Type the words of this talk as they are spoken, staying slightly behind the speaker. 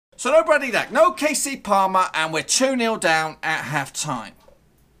So no Bradley Dack, no Kasey Palmer, and we're 2-0 down at half-time.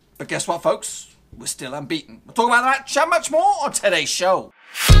 But guess what, folks? We're still unbeaten. We'll talk about that and much more on today's show.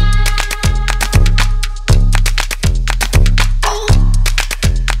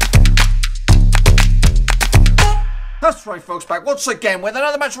 That's right, folks, back once again with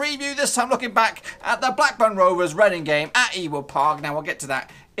another match review, this time looking back at the Blackburn Rovers Reading game at Ewood Park. Now, we'll get to that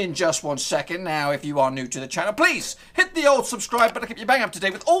in just 1 second. Now, if you are new to the channel, please hit the old subscribe button to keep you bang up to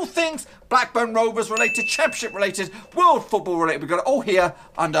date with all things Blackburn Rovers related, championship related, world football related. We've got it all here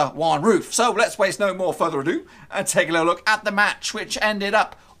under one roof. So let's waste no more further ado and take a little look at the match, which ended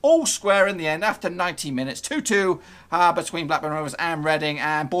up all square in the end after 90 minutes. 2-2 between Blackburn Rovers and Reading.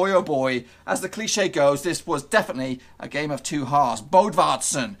 And boy, oh boy, as the cliche goes, this was definitely a game of two halves.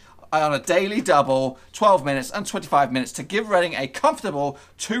 Bödvarsson on a daily double, 12 minutes and 25 minutes to give Reading a comfortable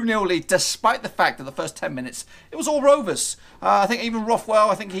 2-0 lead, despite the fact that the first 10 minutes, it was all Rovers. I think even Rothwell,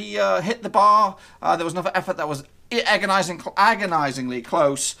 I think he hit the bar. There was another effort that was agonisingly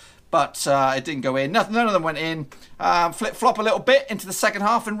close, but it didn't go in. None of them went in. Flip-flop a little bit into the second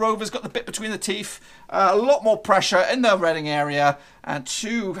half, and Rovers got the bit between the teeth. A lot more pressure in the Reading area, and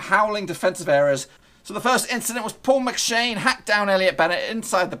two howling defensive errors. So the first incident was Paul McShane hacked down Elliot Bennett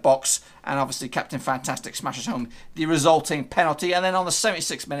inside the box, and obviously Captain Fantastic smashes home the resulting penalty. And then on the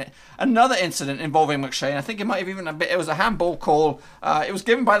 76th minute, another incident involving McShane. I think it might have even it was a handball call. It was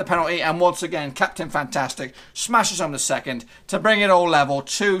given by the penalty, and once again Captain Fantastic smashes home the second to bring it all level,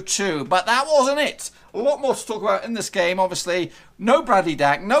 2-2. But that wasn't it. A lot more to talk about in this game. Obviously, no Bradley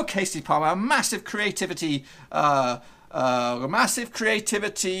Dack, no Kasey Palmer, massive creativity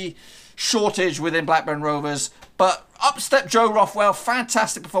shortage within Blackburn Rovers, but up stepped Joe Rothwell.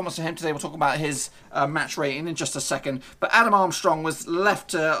 Fantastic performance for him today. We'll talk about his match rating in just a second. But Adam Armstrong was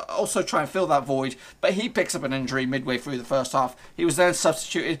left to also try and fill that void, but he picks up an injury midway through the first half. He was then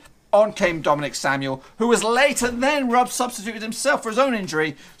substituted. On came Dominic, who was later then substituted himself for his own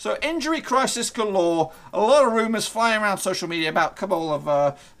injury. So injury crisis galore. A lot of rumours flying around social media about a couple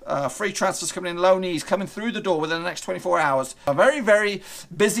of free transfers coming in, loanees coming through the door within the next 24 hours. A very, very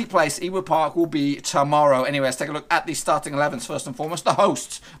busy place Ewood Park will be tomorrow. Anyway, let's take a look at the starting 11s first and foremost. The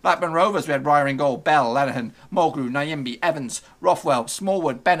hosts, Blackburn Rovers, we had Ryer in goal, Bell, Lenihan, Mulgrew, Nyimbe, Evans, Rothwell,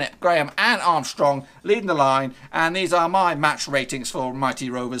 Smallwood, Bennett, Graham and Armstrong leading the line. And these are my match ratings for Mighty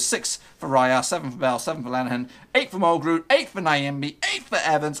Rovers. 6 for Ryer, 7 for Bell, 7 for Lenihan, 8 for Mulgrew, 8 for Nyimbe, 8 for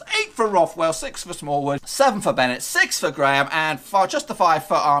Evans, 8 for Rothwell, 6 for Smallwood, 7 for Bennett, 6 for Graham, and just the 5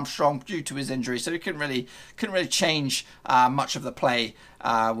 for Armstrong due to his injury. So he couldn't really change much of the play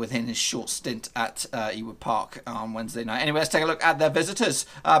within his short stint at Ewood Park on Wednesday night. Anyway, let's take a look at their visitors.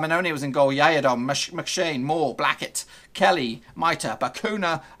 Manoni was in goal, Yayadom, McShane, Moore, Blackett, Kelly, Maita,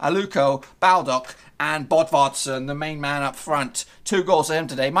 Bakuna, Aluko, Baldock, and Bödvarsson, the main man up front. 2 goals for him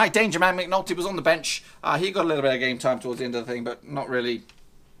today. My danger man, McNulty, was on the bench. He got a little bit of game time towards the end of the thing, but not really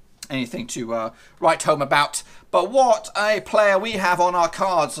anything to write home about. But what a player we have on our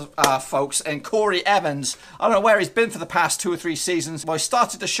cards, folks, and Corey Evans. I don't know where he's been for the past 2 or 3 seasons. Well, he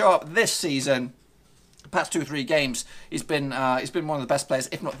started to show up this season. Past 2 or 3 games, he's been one of the best players,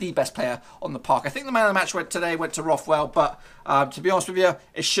 if not the best player on the park. I think the man of the match today went to Rothwell, but to be honest with you,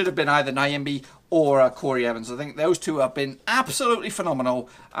 it should have been either Nyimbe or Corey Evans. I think those two have been absolutely phenomenal,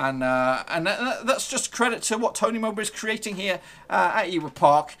 and that's just credit to what Tony Mowbray is creating here at Ewood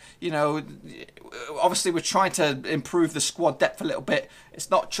Park. You know, obviously we're trying to improve the squad depth a little bit. It's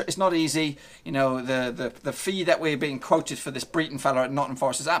not easy. You know, the fee that we're being quoted for this Breton fella at Nottingham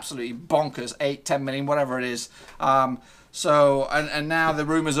Forest is absolutely bonkers. 8-10 million, whatever it is. So and now the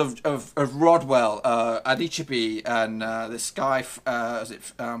rumours of Rodwell, Adichie, and this guy,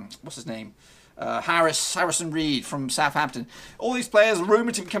 what's his name? Harrison Reed from Southampton. All these players are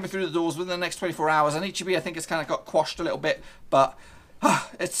rumoured to be coming through the doors within the next 24 hours. And Ichibi, I think, has kind of got quashed a little bit, but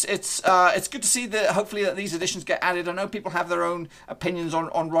it's good to see that hopefully that these additions get added. I know people have their own opinions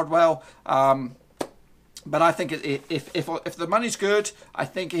on Rodwell, but I think if the money's good, I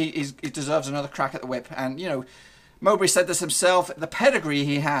think he deserves another crack at the whip. And you know, Mowbray said this himself, the pedigree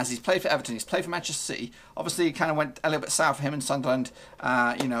he has. He's played for Everton, he's played for Manchester City. Obviously, he kind of went a little bit south for him in Sunderland.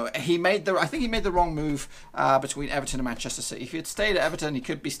 You know, I think he made the wrong move between Everton and Manchester City. If he had stayed at Everton, he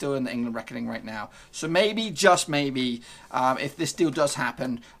could be still in the England reckoning right now. So maybe, just maybe, if this deal does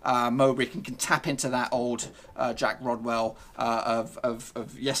happen, Mowbray can tap into that old Jack Rodwell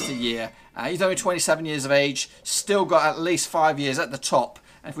of yesteryear. He's only 27 years of age, still got at least 5 years at the top.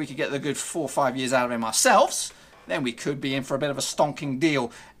 And if we could get the good 4 or 5 years out of him ourselves, then we could be in for a bit of a stonking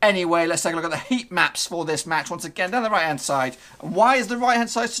deal. Anyway, let's take a look at the heat maps for this match. Once again, down the right-hand side. And why is the right-hand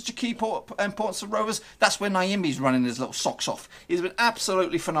side such a key importance for Rovers? That's where Nyimbe's running his little socks off. He's been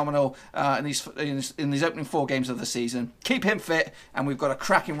absolutely phenomenal in these opening 4 games of the season. Keep him fit, and we've got a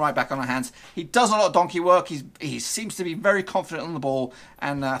cracking right back on our hands. He does a lot of donkey work. He seems to be very confident on the ball.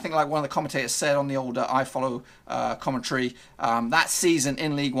 And I think like one of the commentators said on the older I Follow commentary, that season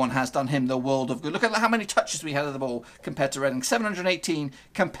in League One has done him the world of good. Look at how many touches we had of the ball compared to Reading. 718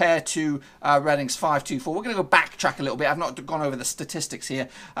 compared to Reading's 524. We're going to go backtrack a little bit. I've not gone over the statistics here.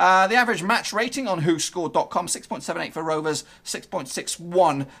 The average match rating on WhoScored.com, 6.78 for Rovers,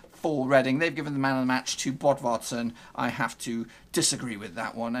 6.61 for Reading. They've given the man of the match to Bödvarsson. I have to disagree with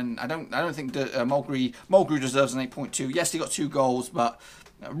that one, and I don't think that Mulgrew deserves an 8.2. Yes, he got 2 goals, but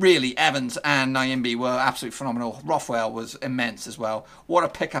really, Evans and Nyimbe were absolutely phenomenal. Rothwell was immense as well. What a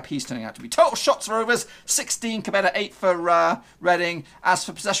pickup he's turning out to be. Total shots for Rovers, 16 compared to 8 for Reading. As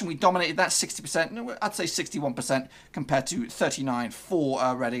for possession, we dominated that 60%. I'd say 61% compared to 39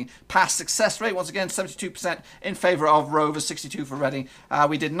 for Reading. Pass success rate, once again, 72% in favour of Rovers, 62 for Reading.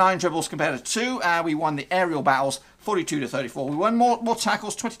 We did 9 dribbles compared to 2. We won the aerial battles, 42 to 34. We won more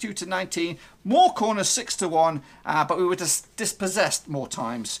tackles, 22 to 19. More corners, 6 to 1. But we were dispossessed more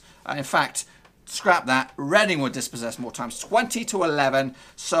times. In fact, scrap that. Reading were dispossessed more times, 20 to 11.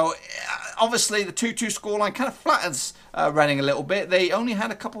 So obviously the 2-2 scoreline kind of flattens Reading a little bit. They only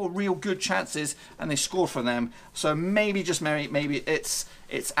had a couple of real good chances and they scored from them. So maybe, just maybe it's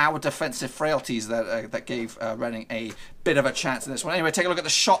our defensive frailties that gave Reading a bit of a chance in this one. Anyway, take a look at the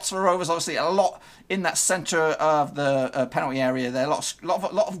shots for Rovers. Obviously, a lot in that centre of the penalty area. There are a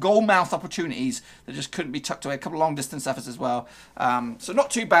lot of goal mouth opportunities that just couldn't be tucked away. A couple of long distance efforts as well. So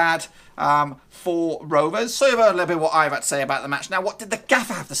not too bad for Rovers. So you've heard a little bit what I've had to say about the match. Now, what did the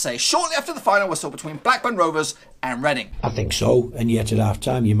gaffer have to say shortly after the final whistle between Blackburn Rovers and Reading? I think so. And yet at half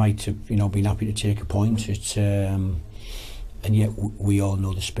time, you might have been happy to take a point. It's and yet we all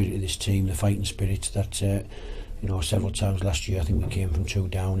know the spirit of this team, the fighting spirit that several times last year I think we came from 2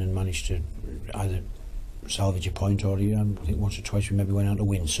 down and managed to either salvage a point or I think once or twice we maybe went out to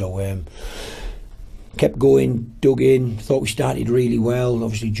win. So kept going, dug in, thought we started really well.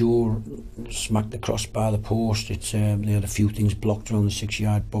 Obviously Joe smacked the crossbar, the post. They had a few things blocked around the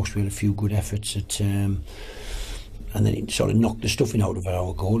 6-yard box. We had a few good efforts at and then it sort of knocked the stuffing out of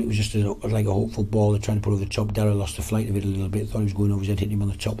our goal. It was just like a hopeful ball they're trying to put over the top. Darragh lost the flight of it a little bit, thought he was going over his head, hitting him on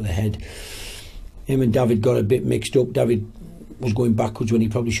the top of the head. Him and David got a bit mixed up. David was going backwards when he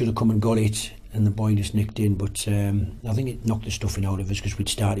probably should have come and got it, and the boy just nicked in. But I think it knocked the stuffing out of us because we'd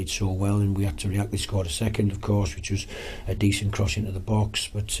started so well and we had to react. They scored a second, of course, which was a decent cross into the box.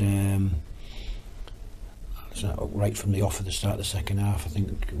 But right from the off at the start of the second half, I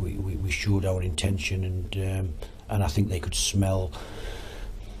think we showed our intention, and I think they could smell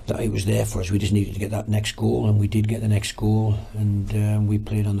that it was there for us. We just needed to get that next goal, and we did get the next goal, and we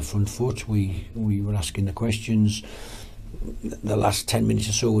played on the front foot. We were asking the questions. The last 10 minutes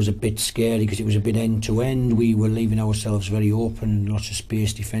or so was a bit scary because it was a bit end to end. We were leaving ourselves very open, lots of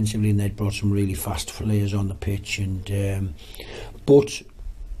space defensively, and they'd brought some really fast players on the pitch. And but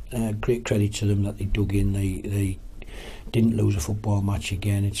great credit to them that they dug in. They didn't lose a football match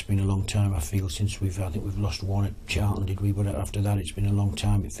again. It's been a long time, I feel, since I think we've lost one at Charlton, did we? But after that, it's been a long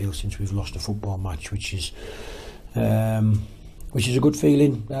time, it feels, since we've lost a football match, which is a good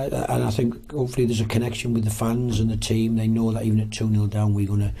feeling. And I think hopefully there's a connection with the fans and the team. They know that even at 2-0 down, we're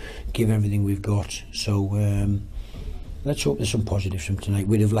going to give everything we've got. So let's hope there's some positives from tonight.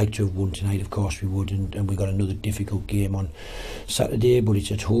 We'd have liked to have won tonight, of course we would, and we've got another difficult game on Saturday, but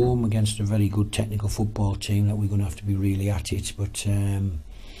it's at home against a very good technical football team that we're going to have to be really at it. But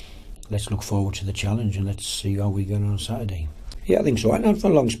let's look forward to the challenge and let's see how we get on Saturday. Yeah, I think so. And for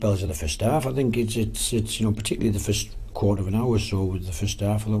long spells of the first half, I think it's particularly the first quarter of an hour or so with the first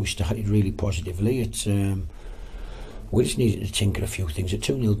half, although we started really positively. We just needed to tinker a few things. At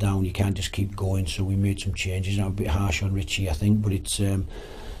 2-0 down, you can't just keep going, so we made some changes. Now a bit harsh on Richie, I think, but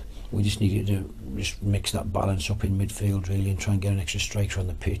we just needed to just mix that balance up in midfield really and try and get an extra striker on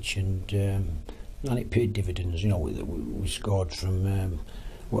the pitch, and it paid dividends. We scored from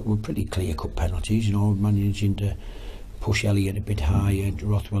what were pretty clear-cut penalties. Managing to push Elliott a bit higher,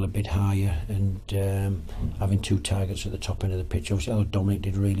 Rothwell a bit higher, and having 2 targets at the top end of the pitch. Obviously, Dominic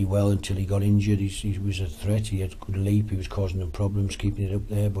did really well until he got injured. He was a threat. He had a good leap. He was causing them problems, keeping it up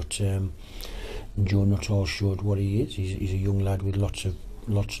there. But Joe Nuttall showed what he is. He's a young lad with lots and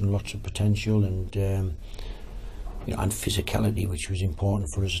lots of potential, and you know, and physicality, which was important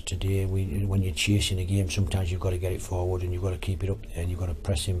for us today. When you're chasing a game, sometimes you've got to get it forward and you've got to keep it up there and you've got to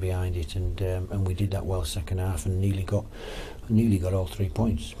press in behind it, and we did that well second half and nearly got all 3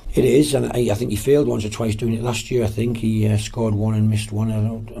 points. It is, and I think he failed once or twice doing it last year. I think he scored one and missed one.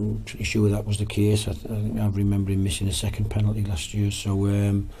 I'm pretty sure that was the case. I remember him missing a second penalty last year. So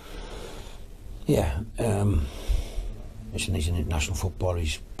listen, he's an international footballer.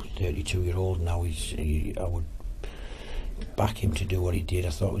 He's 32-year-old now. I would back him to do what he did. I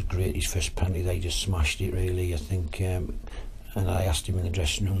thought it was great. His first penalty, they just smashed it really. I think, and I asked him in the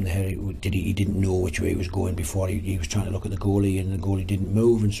dressing room there, he didn't know which way he was going before. He was trying to look at the goalie, and the goalie didn't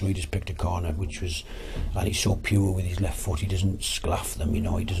move, and so he just picked a corner, which was, and he's so pure with his left foot. He doesn't sclaff them, you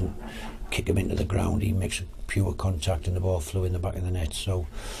know. He doesn't kick them into the ground. He makes a pure contact, and the ball flew in the back of the net. So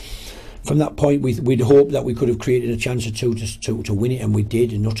from that point, we'd hoped that we could have created a chance or two to win it, and we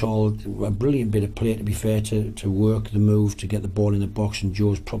did. And not all a brilliant bit of play, to be fair, to work the move to get the ball in the box. And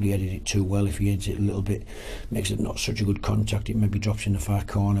Joe's probably headed it too well. If he heads it a little bit, makes it not such a good contact, it maybe drops in the far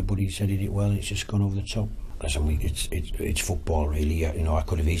corner. But he's headed it well, and it's just gone over the top. Listen, it's football really. You know, I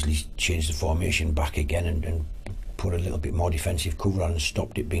could have easily changed the formation back again and put a little bit more defensive cover on and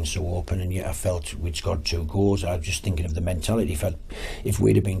stopped it being so open, and yet I felt we'd scored 2 goals. I was just thinking of the mentality. If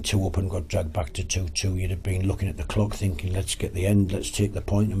we'd have been 2 up and got dragged back to 2-2, you'd have been looking at the clock thinking, let's get the end, let's take the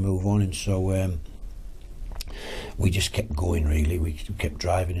point and move on. And so we just kept going really. We kept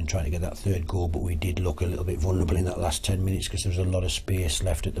driving and trying to get that 3rd goal, but we did look a little bit vulnerable in that last 10 minutes because there was a lot of space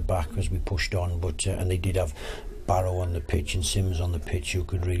left at the back as we pushed on. But and they did have Barrow on the pitch and Sims on the pitch who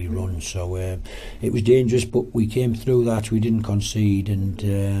could really run, so it was dangerous, but we came through that. We didn't concede,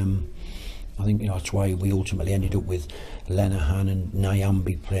 and I think, you know, that's why we ultimately ended up with Lenihan and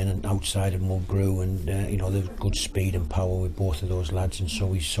Nyambi playing outside of Mulgrew, and you know, they've good speed and power with both of those lads, and so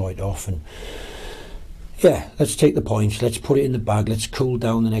we saw it off. And yeah, let's take the points, let's put it in the bag, let's cool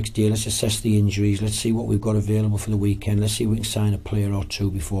down the next day, let's assess the injuries, let's see what we've got available for the weekend, let's see if we can sign a player or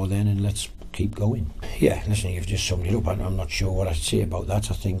 2 before then, and let's keep going. Yeah, listen, you've just summed it up. I'm not sure what I'd say about that.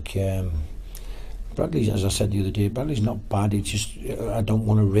 I think Bradley's, as I said the other day, Bradley's not bad. It's just I don't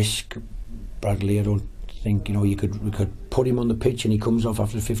want to risk Bradley. I don't think, you know, we could put him on the pitch and he comes off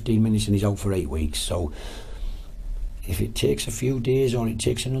after 15 minutes and he's out for 8 weeks. So if it takes a few days or it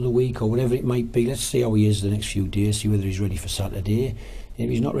takes another week or whatever it might be, let's see how he is the next few days, see whether he's ready for Saturday. If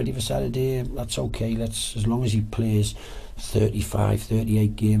he's not ready for Saturday, that's okay. As long as he plays 35,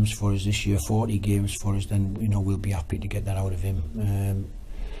 38 games for us this year, 40 games for us, then, you know, we'll be happy to get that out of him.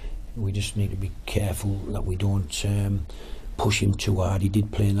 We just need to be careful that we don't push him too hard. He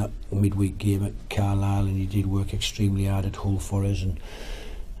did play in that midweek game at Carlisle, and he did work extremely hard at Hull for us, and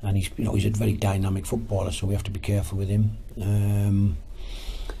he's, you know, he's a very dynamic footballer, so we have to be careful with him.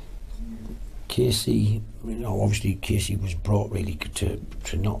 Kasey, you know, obviously Kasey was brought really to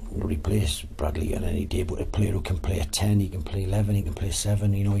not replace Bradley on any day, but a player who can play a 10, he can play 11, he can play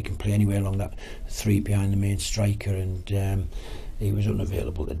 7, you know, he can play anywhere along that 3 behind the main striker, and he was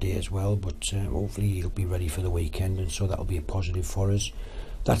unavailable today as well, but hopefully he'll be ready for the weekend, and so that'll be a positive for us.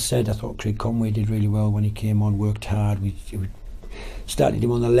 That said, I thought Craig Conway did really well when he came on, worked hard. We started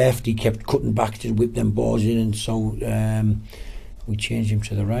him on the left, he kept cutting back to whip them balls in, and so we changed him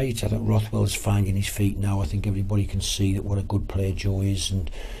to the right. I think Rothwell's finding his feet now. I think everybody can see that what a good player Joe is, and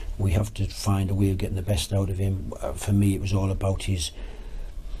we have to find a way of getting the best out of him. For me, it was all about his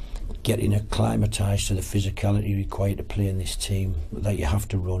getting acclimatised to the physicality required to play in this team, that you have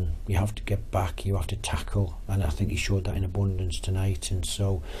to run, you have to get back, you have to tackle, and I think he showed that in abundance tonight, and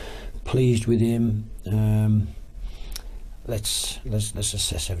so pleased with him. Let's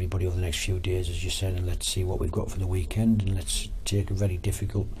assess everybody over the next few days, as you said, and let's see what we've got for the weekend, and let's take a very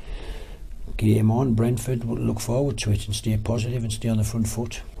difficult game on Brentford. We'll look forward to it and stay positive and stay on the front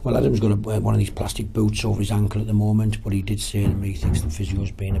foot. Well, Adam's got one of these plastic boots over his ankle at the moment, but he did say to me he thinks the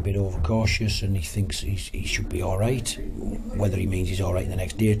physio's being a bit overcautious, and he thinks he should be alright. Whether he means he's alright in the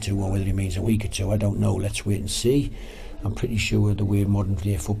next day or 2, or whether he means a week or 2, I don't know. Let's wait and see. I'm pretty sure the way modern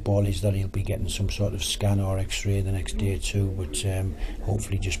day football is that he'll be getting some sort of scan or x-ray the next day or 2, but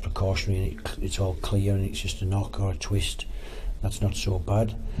hopefully just precautionary, and it's all clear and it's just a knock or a twist. That's not so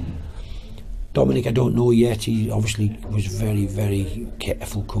bad. Dominic, I don't know yet. He obviously was very, very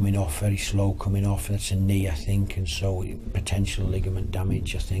careful coming off, very slow coming off. That's a knee, I think, and so potential ligament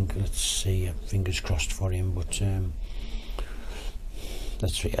damage, I think. Let's see, fingers crossed for him, but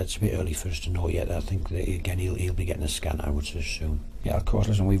it's a bit early for us to know yet. I think that, again, he'll be getting a scan, I would assume. Yeah, of course,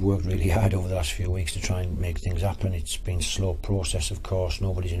 listen, we've worked really hard over the last few weeks to try and make things happen. It's been a slow process, of course.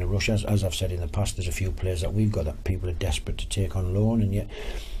 Nobody's in a rush. As I've said in the past, there's a few players that we've got that people are desperate to take on loan, and yet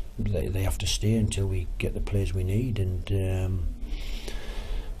they have to stay until we get the players we need, and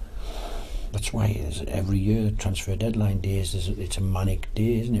that's why every year transfer deadline days it's a manic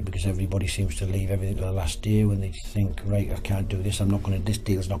day, isn't it? Because everybody seems to leave everything to the last day when they think, right, I can't do this, this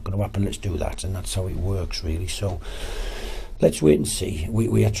deal's not going to happen, let's do that, and that's how it works really. So let's wait and see.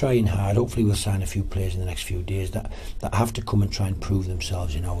 We are trying hard. Hopefully we'll sign a few players in the next few days that have to come and try and prove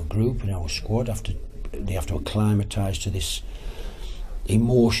themselves in our group, in our squad. They have to acclimatise to this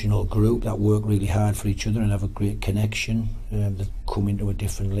emotional group that work really hard for each other and have a great connection. They've come into a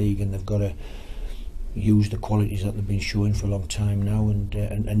different league and they've got to use the qualities that they've been showing for a long time now,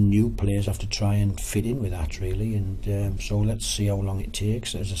 and new players have to try and fit in with that really, and so let's see how long it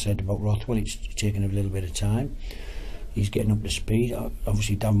takes. As I said about Rothwell, it's taken a little bit of time. He's getting up to speed.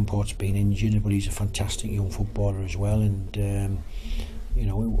 Obviously Davenport's been injured, but he's a fantastic young footballer as well, and you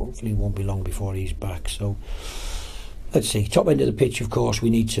know, hopefully it won't be long before he's back. So let's see. Top end of the pitch, of course, we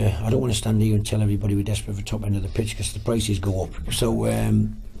need to. I don't want to stand here and tell everybody we're desperate for top end of the pitch because the prices go up. So,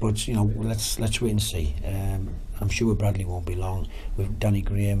 but you know, let's wait and see. I'm sure Bradley won't be long. With Danny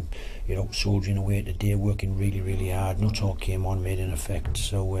Graham, you know, soldiering away today, working really, really hard. Nuttall came on, made an effect.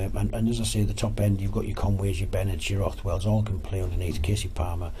 So, and as I say, the top end, you've got your Conways, your Bennetts, your Rothwells, all can play underneath. Kasey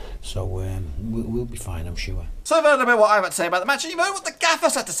Palmer. So we'll be fine, I'm sure. So you've heard a bit what I've had to say about the match, and you've heard what the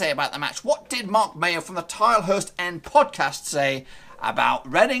gaffers had to say about the match. What did Mark Mayo from the Tilehurst End podcast say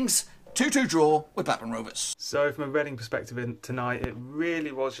about Reading's 2-2 draw with Blackburn Rovers? So from a Reading perspective tonight, it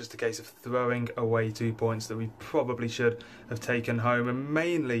really was just a case of throwing away 2 points that we probably should have taken home, and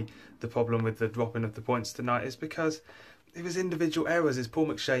mainly the problem with the dropping of the points tonight is because it was individual errors. It's Paul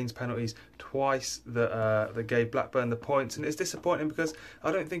McShane's penalties twice that gave Blackburn the points, and it's disappointing because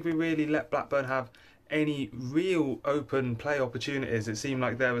I don't think we really let Blackburn have any real open play opportunities. It seemed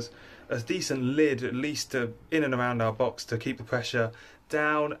like there was a decent lid at least in and around our box to keep the pressure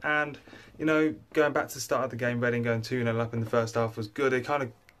down, and you know, going back to the start of the game, Reading going 2-0 up in the first half was good. It kind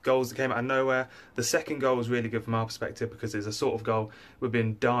of goals that came out of nowhere. The second goal was really good from our perspective because it's a sort of goal we've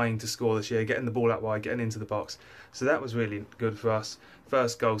been dying to score this year, getting the ball out wide, getting into the box. So that was really good for us.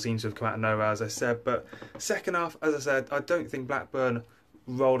 First goal seems to have come out of nowhere, as I said, but second half, as I said, I don't think Blackburn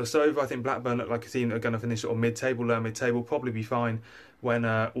rolled us over. I think Blackburn look like a team that are going to finish sort of mid-table, lower mid-table, probably be fine when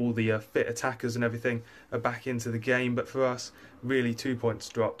all the fit attackers and everything are back into the game. But for us, really 2 points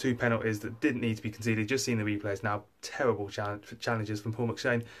dropped, 2 penalties that didn't need to be conceded. Just seeing the replays now, terrible challenges from Paul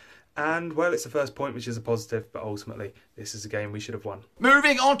McShane. And, well, it's the first point, which is a positive, but ultimately, this is a game we should have won.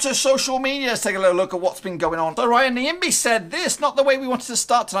 Moving on to social media, let's take a little look at what's been going on. So Ryan Niimbi said this, not the way we wanted to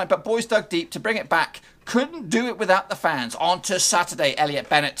start tonight, but boys dug deep to bring it back. Couldn't do it without the fans. On to Saturday, Elliot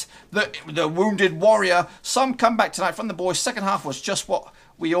Bennett, the wounded warrior. Some comeback tonight from the boys. Second half was just what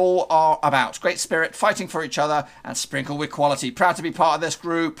we all are about. Great spirit, fighting for each other, and sprinkled with quality. Proud to be part of this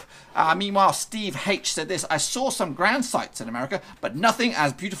group. Meanwhile, Steve H said this, I saw some grand sights in America, but nothing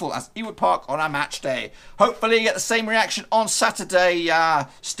as beautiful as Ewood Park on our match day. Hopefully you get the same reaction on Saturday,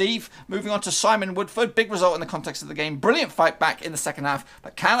 Steve. Moving on to Simon Woodford. Big result in the context of the game. Brilliant fight back in the second half,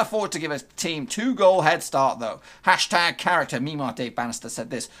 but can't afford to give a team 2-goal head start though. Hashtag character. Meanwhile, Dave Bannister said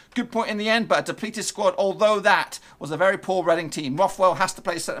this. Good point in the end, but a depleted squad, although that was a very poor Reading team. Rothwell has to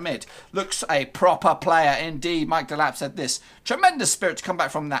play centre mid. Looks a proper player indeed. Mike Delap said this. Tremendous spirit to come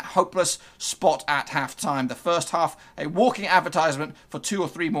back from that hopeless spot at half-time. The first half, a walking advertisement for 2 or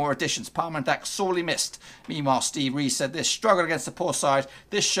 3 more additions. Palmer and Dack sorely missed. Meanwhile, Steve Rees said this. Struggled against the poor side.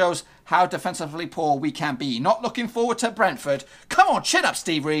 This shows how defensively poor we can be. Not looking forward to Brentford. Come on, chin up,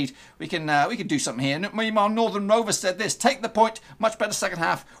 Steve Reed. We can do something here. Meanwhile, Northern Rovers said this. Take the point. Much better second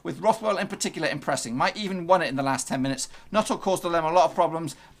half, with Rothwell in particular impressing. Might even won it in the last 10 minutes. Nuttall caused them a lot of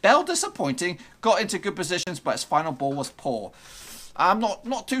problems. Bell disappointing. Got into good positions, but his final ball was poor. I'm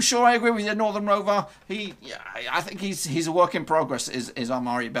not too sure I agree with you, Northern Rover. I think he's a work in progress, is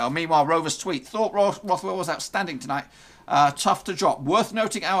Amari Bell. Meanwhile, Rover's tweet. Thought Rothwell was outstanding tonight. Tough to drop. Worth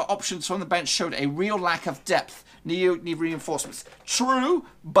noting our options from the bench showed a real lack of depth. Need reinforcements. True,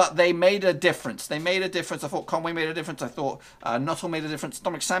 but they made a difference. I thought Conway made a difference. I thought Nuttall made a difference.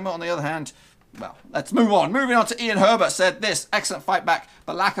 Dominic Samuel, on the other hand, well, let's move on. Moving on to Ian Herbert said this. Excellent fight back,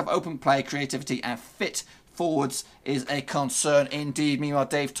 but lack of open play, creativity and fit forwards is a concern indeed. Meanwhile,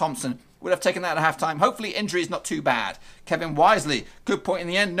 Dave Thompson would have taken that at half-time. Hopefully injuries not too bad. Kevin Wisely, good point in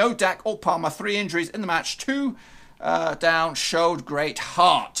the end. No Dack or Palmer, 3 injuries in the match. 2 down, showed great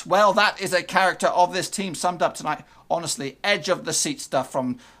heart. Well, that is a character of this team summed up tonight. Honestly, edge of the seat stuff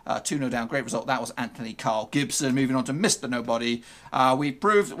from 2-0 down. Great result. That was Anthony Carl Gibson. Moving on to Mr. Nobody. We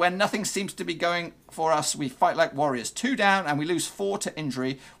proved when nothing seems to be going for us, we fight like warriors. 2 down and we lose 4 to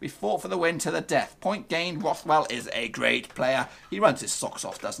injury. We fought for the win to the death. Point gained. Rothwell is a great player. He runs his socks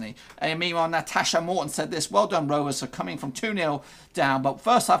off, doesn't he? And meanwhile, Natasha Morton said this. Well done, Rovers, for coming from 2-0 down, but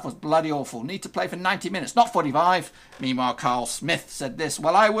first half was bloody awful. Need to play for 90 minutes, not 45. Meanwhile, Carl Smith said this.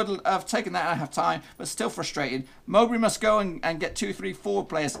 Well, I would have taken that at half time, but still frustrated. Mowbray must go and get 2, 3, 4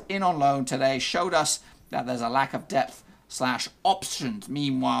 players in on loan today. Showed us that there's a lack of depth / options.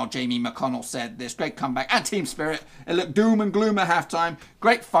 Meanwhile, Jamie McConnell said this. Great comeback and team spirit. It looked doom and gloom at halftime.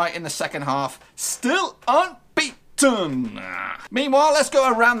 Great fight in the second half. Still unbeaten. Meanwhile, let's go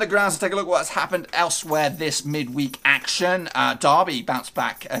around the grounds and take a look at what's happened elsewhere this midweek action. Derby bounced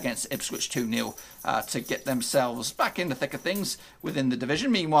back against Ipswich 2-0 to get themselves back in the thick of things within the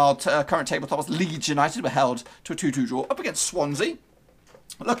division. Meanwhile, current table toppers Leeds United were held to a 2-2 draw up against Swansea.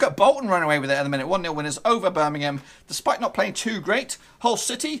 Look at Bolton running away with it at the minute. 1-0 winners over Birmingham, despite not playing too great. Hull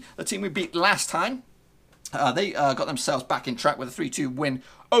City, the team we beat last time, they got themselves back in track with a 3-2 win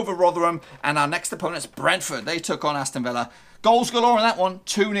over Rotherham. And our next opponent's Brentford. They took on Aston Villa. Goals galore in that one,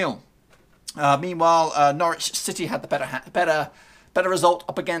 2-0. Meanwhile, Norwich City had the better result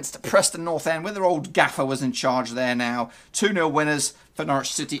up against Preston North End, where their old gaffer was in charge there now. 2-0 winners for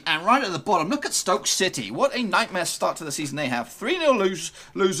Norwich City. And right at the bottom, look at Stoke City. What a nightmare start to the season they have. 3-0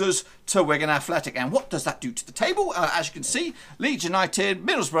 losers to Wigan Athletic. And what does that do to the table? As you can see, Leeds United,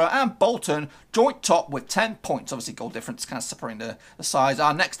 Middlesbrough and Bolton joint top with 10 points. Obviously, goal difference kind of separating the sides.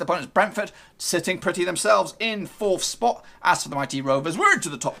 Our next opponent is Brentford, sitting pretty themselves in 4th spot. As for the mighty Rovers, we're into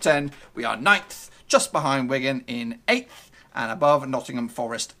the top 10. We are 9th, just behind Wigan in 8th. And above Nottingham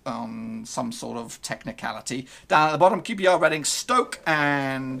Forest on some sort of technicality. Down at the bottom, QPR, Reading, Stoke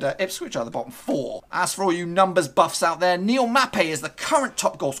and Ipswich are the bottom 4. As for all you numbers buffs out there, Neil Mape is the current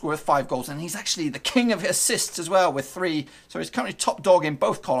top goal scorer with 5 goals. And he's actually the king of assists as well with 3. So he's currently top dog in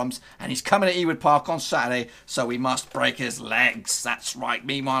both columns. And he's coming to Ewood Park on Saturday. So we must break his legs. That's right.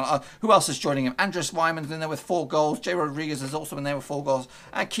 Meanwhile, who else is joining him? Andres Wyman's in there with 4 goals. Jay Rodriguez is also in there with 4 goals.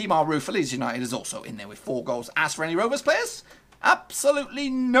 And Kemar Roof for Leeds United is also in there with 4 goals. As for any Rovers players, absolutely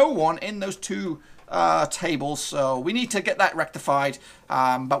no one in those 2 tables, so we need to get that rectified.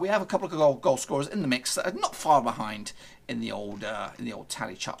 But we have a couple of goal scorers in the mix that are not far behind in the old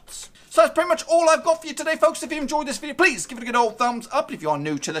tally charts. So that's pretty much all I've got for you today, folks. If you enjoyed this video, please give it a good old thumbs up. If you are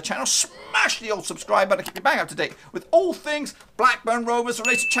new to the channel, smash the old subscribe button to keep you bang up to date with all things Blackburn Rovers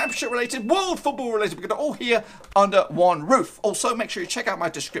related, championship related, world football related. We're going to all here under one roof. Also, make sure you check out my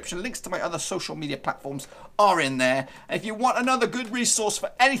description. Links to my other social media platforms are in there. And if you want another good resource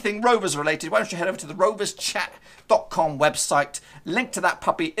for anything Rovers related, why don't you head over to the roverschat.com website. Link to that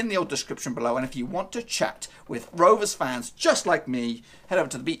puppy in the old description below. And if you want to chat with Rovers fans just like me, head over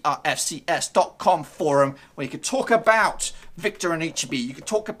to the brfcs.com forum where you can talk about Victor Anichebe, you can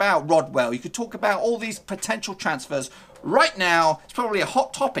talk about Rodwell, you can talk about all these potential transfers. Right now, it's probably a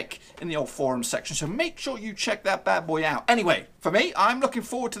hot topic in the old forum section, so make sure you check that bad boy out. Anyway, for me, I'm looking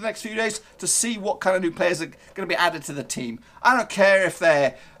forward to the next few days to see what kind of new players are going to be added to the team. I don't care if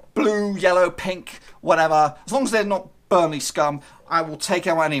they're blue, yellow, pink, whatever, as long as they're not Burnley scum. I will take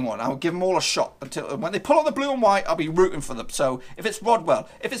out anyone. I will give them all a shot until when they pull on the blue and white. I'll be rooting for them. So if it's Rodwell,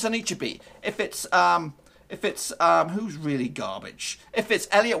 if it's Anichebe, if it's who's really garbage, if it's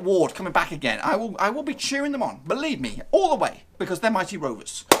Elliot Ward coming back again, I will be cheering them on. Believe me, all the way, because they're mighty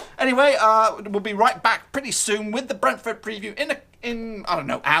Rovers. Anyway, we'll be right back pretty soon with the Brentford preview in I don't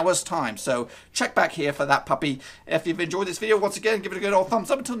know, hours time. So check back here for that puppy. If you've enjoyed this video, once again, give it a good old thumbs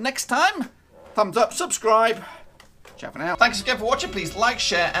up. Until next time, thumbs up, subscribe. Ciao for now. Thanks again for watching. Please like,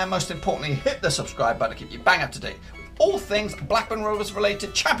 share, and most importantly, hit the subscribe button to keep you bang up to date with all things Blackburn Rovers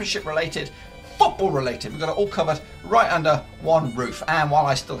related, championship related, football related. We've got it all covered right under one roof. And while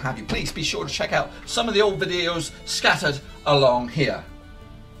I still have you, please be sure to check out some of the old videos scattered along here.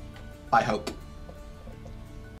 I hope.